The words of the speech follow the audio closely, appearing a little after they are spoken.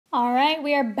All right,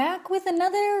 we are back with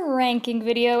another ranking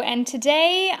video, and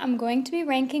today I'm going to be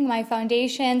ranking my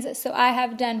foundations. So I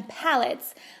have done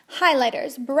palettes,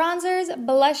 highlighters, bronzers,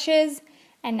 blushes,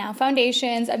 and now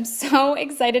foundations. I'm so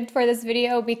excited for this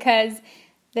video because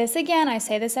this, again, I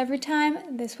say this every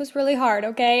time, this was really hard,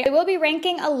 okay? I will be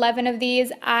ranking 11 of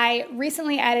these. I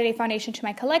recently added a foundation to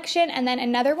my collection, and then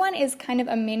another one is kind of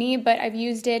a mini, but I've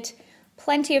used it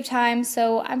plenty of times,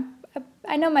 so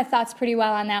I know my thoughts pretty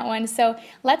well on that one, so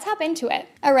let's hop into it.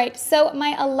 All right, so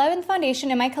my 11th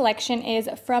foundation in my collection is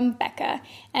from Becca,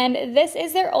 and this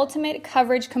is their Ultimate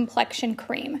Coverage Complexion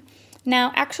Cream.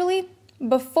 Now, actually,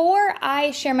 before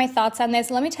I share my thoughts on this,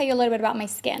 let me tell you a little bit about my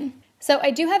skin. So I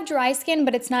do have dry skin,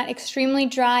 but it's not extremely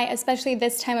dry, especially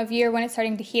this time of year when it's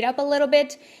starting to heat up a little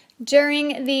bit.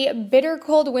 During the bitter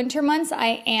cold winter months,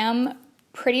 I am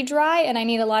pretty dry and I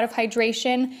need a lot of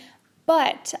hydration.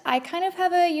 But I kind of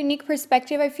have a unique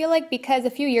perspective, I feel like, because a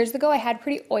few years ago I had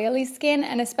pretty oily skin,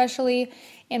 and especially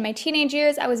in my teenage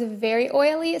years I was very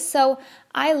oily, so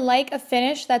I like a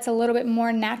finish that's a little bit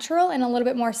more natural and a little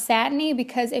bit more satiny,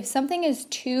 because if something is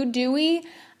too dewy,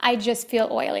 I just feel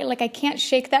oily. Like, I can't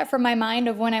shake that from my mind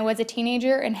of when I was a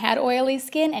teenager and had oily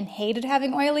skin and hated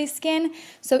having oily skin.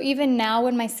 So even now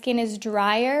when my skin is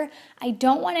drier, I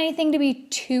don't want anything to be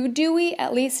too dewy,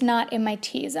 at least not in my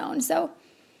T-zone. So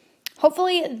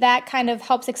hopefully that kind of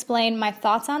helps explain my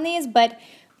thoughts on these, but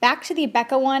back to the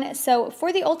Becca one. So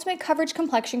for the Ultimate Coverage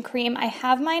Complexion Cream, I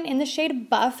have mine in the shade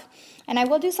Buff, and I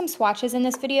will do some swatches in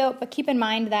this video, but keep in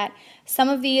mind that some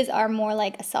of these are more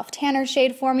like a self-tanner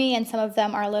shade for me, and some of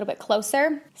them are a little bit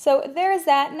closer. So there's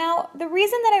that. Now, the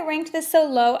reason that I ranked this so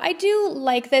low, I do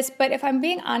like this, but if I'm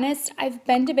being honest, I've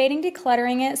been debating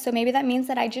decluttering it, so maybe that means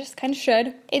that I just kind of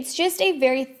should. It's just a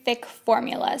very thick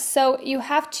formula, so you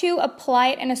have to apply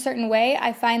it in a certain way.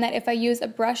 I find that if I use a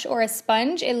brush or a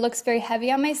sponge, it looks very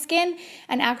heavy on my skin,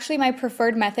 and actually my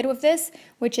preferred method with this,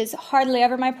 which is hardly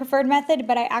ever my preferred method,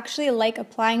 but I actually like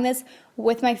applying this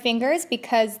with my fingers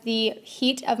because the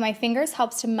heat of my fingers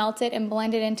helps to melt it and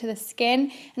blend it into the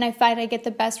skin, and I find I get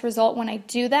the best result when I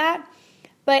do that.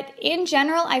 But in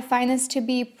general, I find this to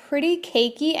be pretty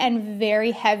cakey and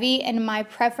very heavy, and my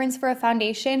preference for a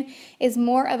foundation is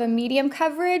more of a medium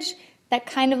coverage that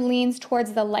kind of leans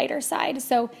towards the lighter side.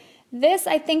 So this,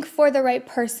 I think, for the right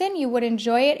person, you would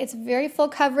enjoy it. It's very full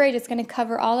coverage. It's going to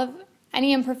cover all of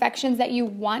any imperfections that you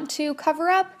want to cover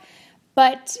up,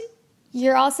 but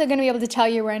you're also going to be able to tell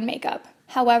you're wearing makeup.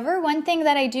 However, one thing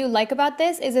that I do like about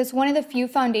this is it's one of the few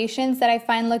foundations that I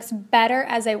find looks better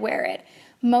as I wear it.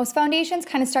 Most foundations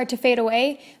kind of start to fade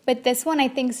away, but this one I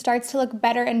think starts to look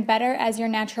better and better as your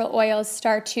natural oils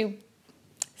start to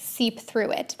seep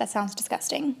through it. That sounds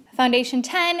disgusting. Foundation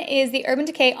 10 is the Urban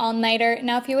Decay All Nighter.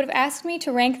 Now, if you would have asked me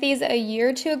to rank these a year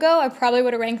or two ago, I probably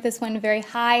would have ranked this one very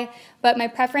high, but my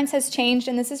preference has changed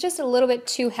and this is just a little bit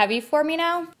too heavy for me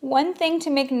now. One thing to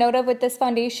make note of with this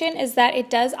foundation is that it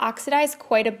does oxidize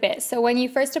quite a bit. So when you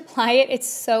first apply it, it's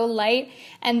so light,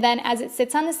 and then as it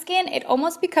sits on the skin, it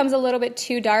almost becomes a little bit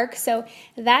too dark. So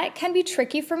that can be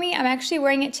tricky for me. I'm actually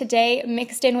wearing it today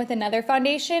mixed in with another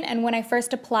foundation, and when I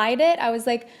first applied it, I was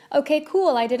like, okay,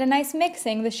 cool, I did a nice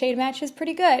mixing. The shade match is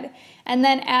pretty good. And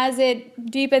then as it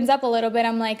deepens up a little bit,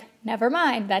 I'm like, never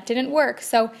mind, that didn't work.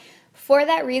 So for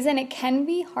that reason, it can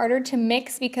be harder to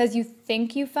mix because you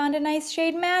think you found a nice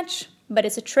shade match, but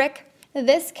it's a trick.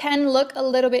 This can look a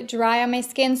little bit dry on my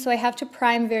skin, so I have to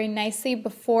prime very nicely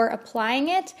before applying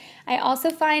it. I also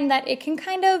find that it can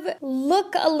kind of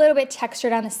look a little bit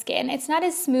textured on the skin. It's not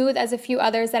as smooth as a few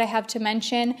others that I have to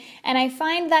mention, and I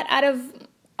find that out of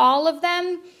all of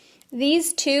them,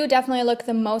 these two definitely look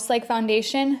the most like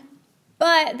foundation,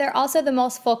 but they're also the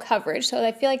most full coverage, so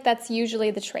I feel like that's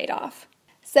usually the trade-off.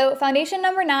 So foundation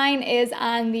number 9 is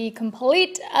on the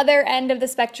complete other end of the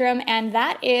spectrum, and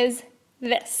that is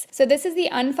this. So this is the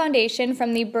Unfoundation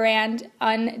from the brand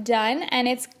Undone, and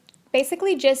it's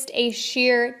basically just a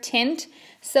sheer tint.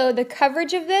 So the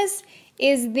coverage of this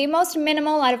is the most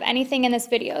minimal out of anything in this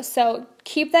video. So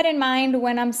keep that in mind.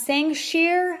 When I'm saying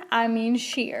sheer, I mean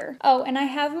sheer. Oh, and I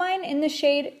have mine in the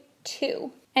shade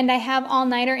 2, and I have All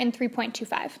Nighter in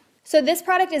 3.25. So this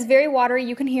product is very watery.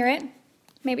 You can hear it.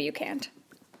 Maybe you can't.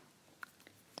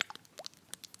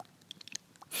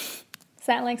 Is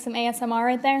that like some ASMR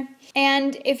right there?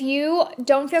 And if you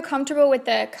don't feel comfortable with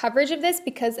the coverage of this,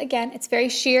 because again, it's very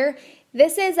sheer,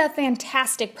 this is a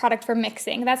fantastic product for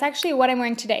mixing. That's actually what I'm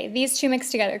wearing today. These two mix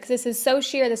together because this is so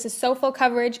sheer, this is so full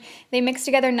coverage. They mix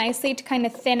together nicely to kind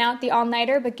of thin out the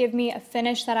all-nighter but give me a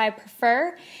finish that I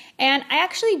prefer. And I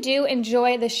actually do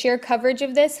enjoy the sheer coverage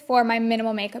of this for my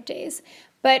minimal makeup days.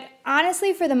 But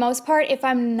honestly, for the most part, if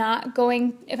I'm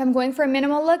going for a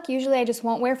minimal look, usually I just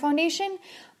won't wear foundation.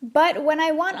 But when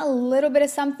I want a little bit of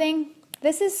something,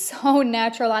 this is so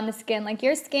natural on the skin. Like,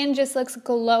 your skin just looks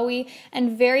glowy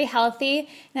and very healthy.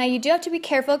 Now, you do have to be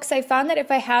careful because I found that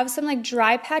if I have some like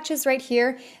dry patches right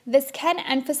here, this can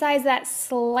emphasize that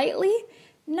slightly.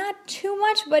 Not too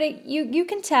much, but you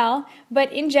can tell.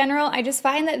 But in general, I just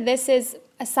find that this is,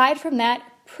 aside from that,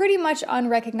 pretty much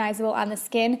unrecognizable on the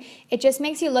skin. It just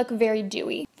makes you look very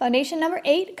dewy. Foundation number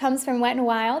 8 comes from Wet n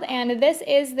Wild, and this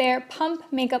is their Pump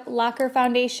Makeup Locker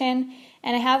Foundation,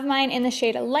 and I have mine in the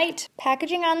shade Light.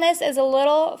 Packaging on this is a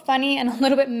little funny and a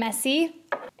little bit messy,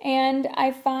 and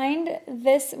I find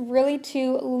this really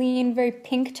to lean very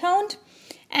pink toned.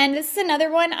 And this is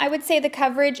another one, I would say the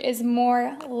coverage is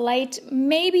more light.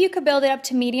 Maybe you could build it up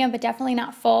to medium, but definitely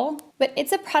not full. But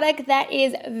it's a product that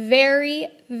is very,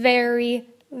 very,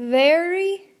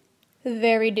 very,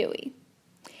 very dewy.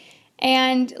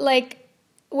 And like,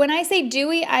 when I say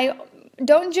dewy, I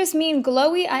don't just mean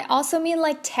glowy, I also mean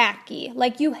like tacky.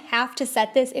 Like, you have to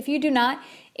set this. If you do not,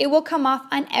 it will come off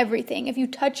on everything. If you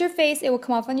touch your face, it will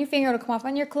come off on your finger, it'll come off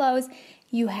on your clothes.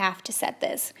 You have to set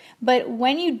this. But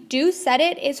when you do set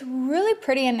it, it's really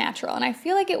pretty and natural, and I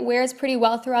feel like it wears pretty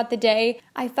well throughout the day.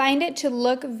 I find it to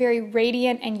look very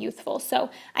radiant and youthful, so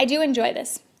I do enjoy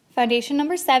this. Foundation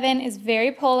number 7 is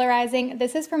very polarizing.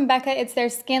 This is from Becca. It's their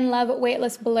Skin Love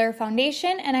Weightless Blur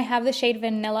Foundation, and I have the shade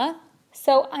Vanilla.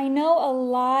 So I know a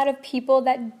lot of people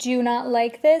that do not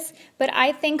like this, but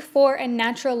I think for a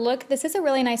natural look, this is a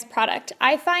really nice product.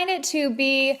 I find it to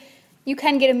be, you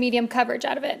can get a medium coverage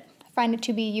out of it. Find it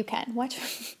to be, you can. What?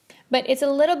 But it's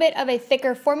a little bit of a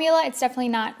thicker formula. It's definitely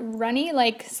not runny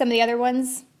like some of the other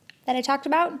ones that I talked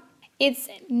about. It's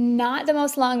not the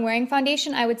most long wearing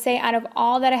foundation. I would say out of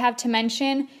all that I have to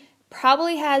mention,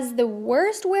 probably has the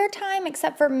worst wear time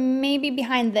except for maybe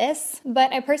behind this.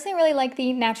 But I personally really like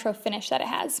the natural finish that it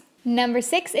has. Number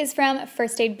 6 is from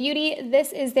First Aid Beauty.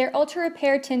 This is their Ultra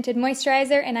Repair Tinted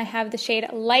Moisturizer, and I have the shade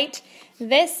Light.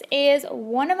 This is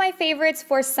one of my favorites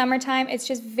for summertime. It's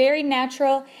just very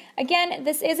natural. Again,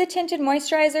 this is a tinted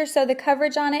moisturizer, so the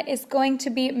coverage on it is going to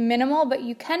be minimal, but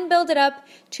you can build it up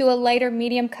to a lighter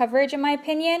medium coverage in my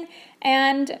opinion.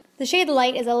 And the shade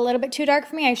Light is a little bit too dark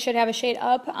for me. I should have a shade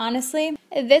up, honestly.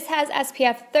 This has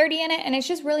SPF 30 in it, and it's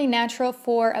just really natural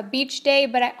for a beach day,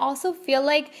 but I also feel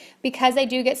like because I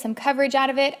do get some coverage out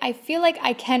of it, I feel like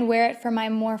I can wear it for my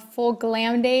more full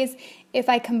glam days if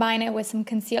I combine it with some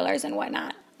concealers and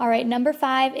whatnot. Alright, number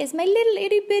 5 is my little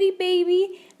itty bitty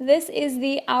baby. This is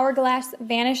the Hourglass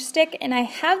Vanish Stick, and I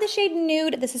have the shade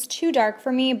Nude. This is too dark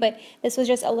for me, but this was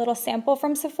just a little sample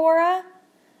from Sephora.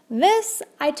 This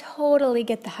I totally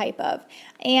get the hype of,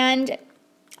 and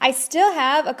I still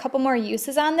have a couple more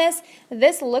uses on this.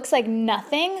 This looks like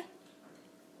nothing,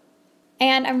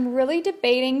 and I'm really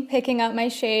debating picking up my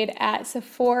shade at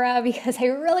Sephora because I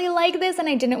really like this and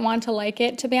I didn't want to like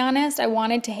it, to be honest. I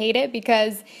wanted to hate it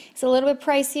because it's a little bit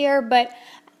pricier, but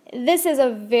this is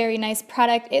a very nice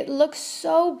product. It looks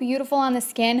so beautiful on the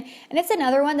skin, and it's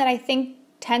another one that I think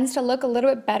tends to look a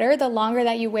little bit better the longer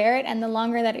that you wear it and the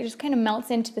longer that it just kind of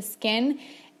melts into the skin.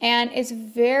 And it's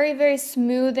very, very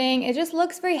smoothing. It just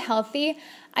looks very healthy.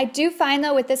 I do find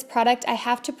though with this product I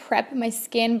have to prep my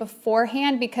skin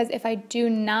beforehand because if I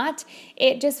do not,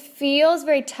 it just feels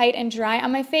very tight and dry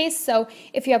on my face. So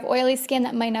if you have oily skin,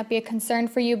 that might not be a concern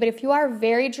for you, but if you are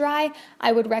very dry,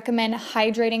 I would recommend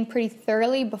hydrating pretty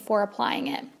thoroughly before applying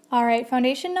it. Alright,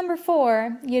 foundation number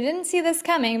 4. You didn't see this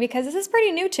coming because this is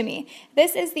pretty new to me.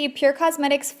 This is the Pure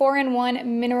Cosmetics 4-in-1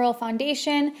 Mineral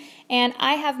Foundation, and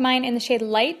I have mine in the shade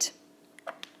Light.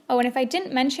 Oh, and if I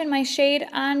didn't mention my shade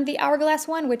on the Hourglass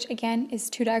one, which again is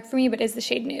too dark for me, but is the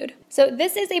shade Nude. So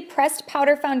this is a pressed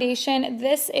powder foundation.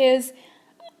 This is,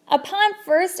 upon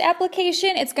first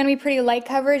application, it's going to be pretty light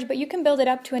coverage, but you can build it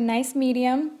up to a nice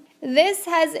medium. This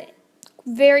has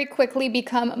very quickly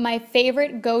become my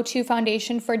favorite go-to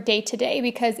foundation for day-to-day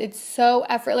because it's so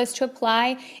effortless to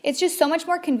apply. It's just so much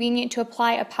more convenient to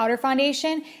apply a powder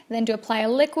foundation than to apply a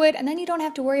liquid, and then you don't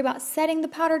have to worry about setting the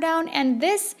powder down. And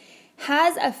this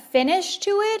has a finish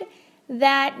to it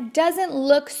that doesn't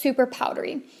look super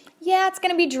powdery. Yeah, it's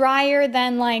going to be drier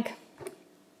than like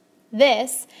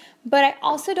this, but I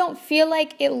also don't feel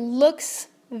like it looks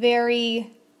very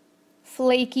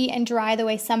flaky and dry the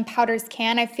way some powders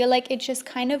can. I feel like it just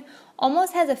kind of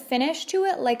almost has a finish to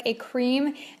it like a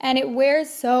cream, and it wears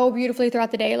so beautifully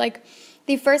throughout the day. Like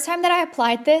the first time that I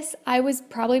applied this, I was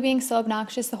probably being so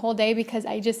obnoxious the whole day because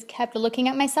I just kept looking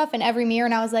at myself in every mirror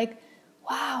and I was like,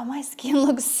 wow, my skin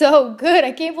looks so good.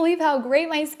 I can't believe how great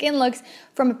my skin looks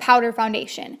from a powder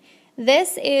foundation.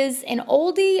 This is an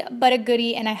oldie but a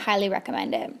goodie, and I highly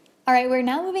recommend it. All right, we're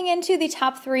now moving into the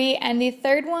top 3, and the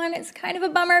third one is kind of a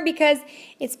bummer because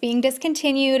it's being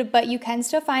discontinued, but you can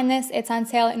still find this. It's on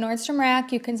sale at Nordstrom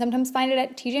Rack. You can sometimes find it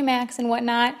at TJ Maxx and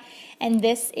whatnot. And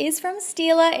this is from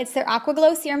Stila. It's their Aqua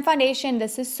Glow Serum Foundation.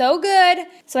 This is so good.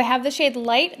 So I have the shade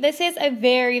Light. This is a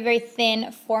very, very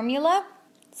thin formula.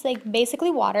 It's like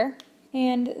basically water.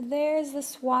 And there's the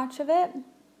swatch of it.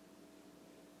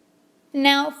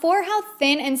 Now, for how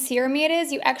thin and serumy it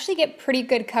is, you actually get pretty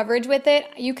good coverage with it.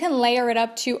 You can layer it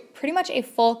up to pretty much a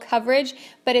full coverage,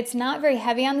 but it's not very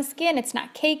heavy on the skin. It's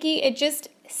not cakey. It just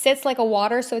sits like a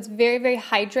water, so it's very, very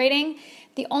hydrating.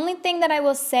 The only thing that I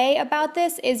will say about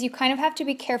this is you kind of have to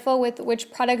be careful with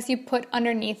which products you put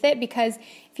underneath it, because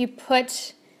if you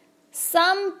put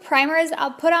some primers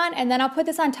I'll put on and then I'll put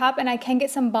this on top and I can get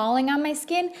some balling on my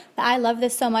skin, but I love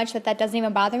this so much that doesn't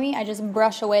even bother me. I just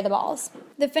brush away the balls.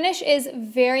 The finish is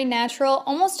very natural,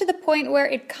 almost to the point where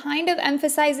it kind of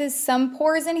emphasizes some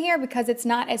pores in here because it's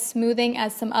not as smoothing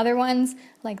as some other ones,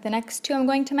 like the next two I'm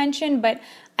going to mention, but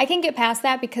I can get past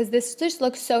that because this just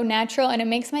looks so natural and it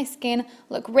makes my skin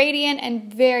look radiant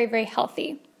and very, very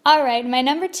healthy. All right, my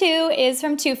number 2 is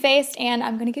from Too Faced, and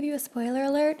I'm gonna give you a spoiler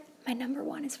alert. My number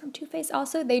 1 is from Too Faced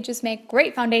also. They just make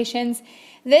great foundations.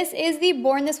 This is the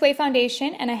Born This Way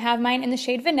foundation, and I have mine in the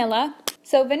shade Vanilla.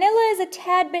 So vanilla is a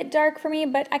tad bit dark for me,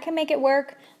 but I can make it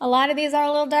work. A lot of these are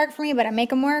a little dark for me, but I make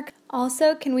them work.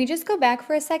 Also, can we just go back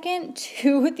for a second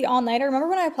to the all-nighter? Remember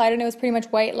when I applied it and it was pretty much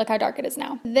white? Look how dark it is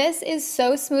now. This is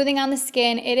so smoothing on the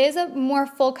skin. It is a more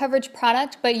full coverage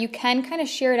product, but you can kind of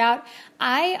sheer it out.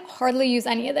 I hardly use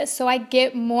any of this, so I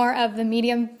get more of the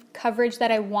medium coverage that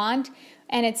I want,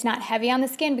 and it's not heavy on the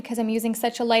skin because I'm using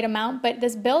such a light amount, but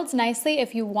this builds nicely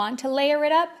if you want to layer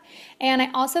it up. And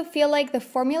I also feel like the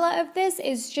formula of this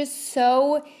is just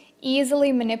so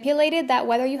easily manipulated that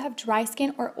whether you have dry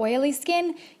skin or oily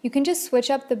skin, you can just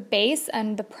switch up the base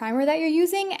and the primer that you're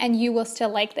using and you will still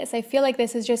like this. I feel like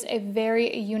this is just a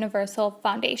very universal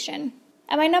foundation.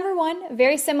 And my number 1,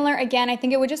 very similar. Again, I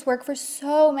think it would just work for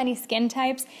so many skin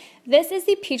types. This is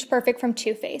the Peach Perfect from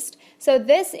Too Faced. So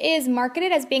this is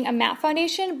marketed as being a matte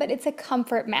foundation, but it's a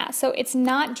comfort matte. So it's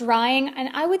not drying, and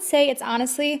I would say it's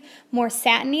honestly more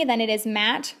satiny than it is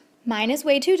matte. Mine is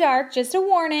way too dark, just a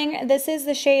warning. This is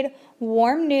the shade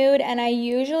Warm Nude, and I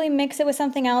usually mix it with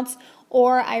something else,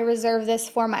 or I reserve this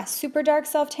for my super dark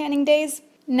self-tanning days.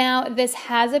 Now, this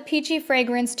has a peachy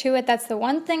fragrance to it. That's the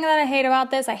one thing that I hate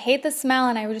about this. I hate the smell,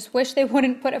 and I just wish they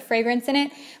wouldn't put a fragrance in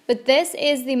it. But this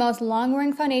is the most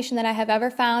long-wearing foundation that I have ever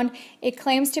found. It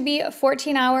claims to be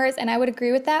 14 hours, and I would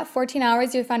agree with that. 14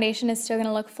 hours, your foundation is still going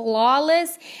to look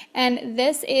flawless. And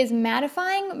this is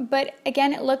mattifying, but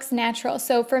again, it looks natural.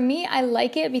 So for me, I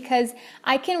like it because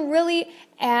I can really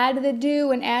add the dew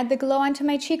and add the glow onto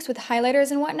my cheeks with highlighters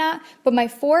and whatnot, but my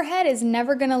forehead is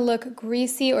never gonna look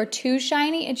greasy or too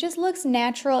shiny. It just looks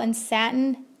natural and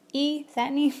satiny.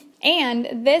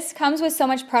 And this comes with so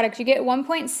much product. You get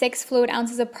 1.6 fluid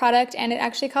ounces of product, and it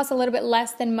actually costs a little bit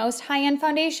less than most high-end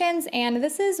foundations, and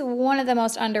this is one of the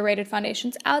most underrated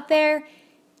foundations out there.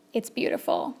 It's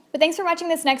beautiful. But thanks for watching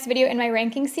this next video in my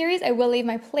ranking series. I will leave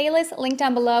my playlist linked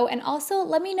down below, and also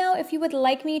let me know if you would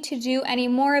like me to do any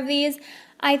more of these.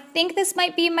 I think this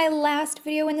might be my last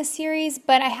video in the series,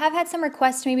 but I have had some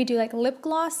requests to maybe do like lip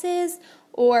glosses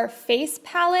or face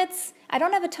palettes. I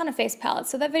don't have a ton of face palettes,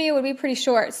 so that video would be pretty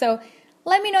short. So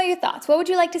let me know your thoughts. What would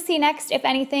you like to see next, if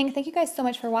anything? Thank you guys so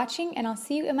much for watching, and I'll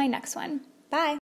see you in my next one. Bye.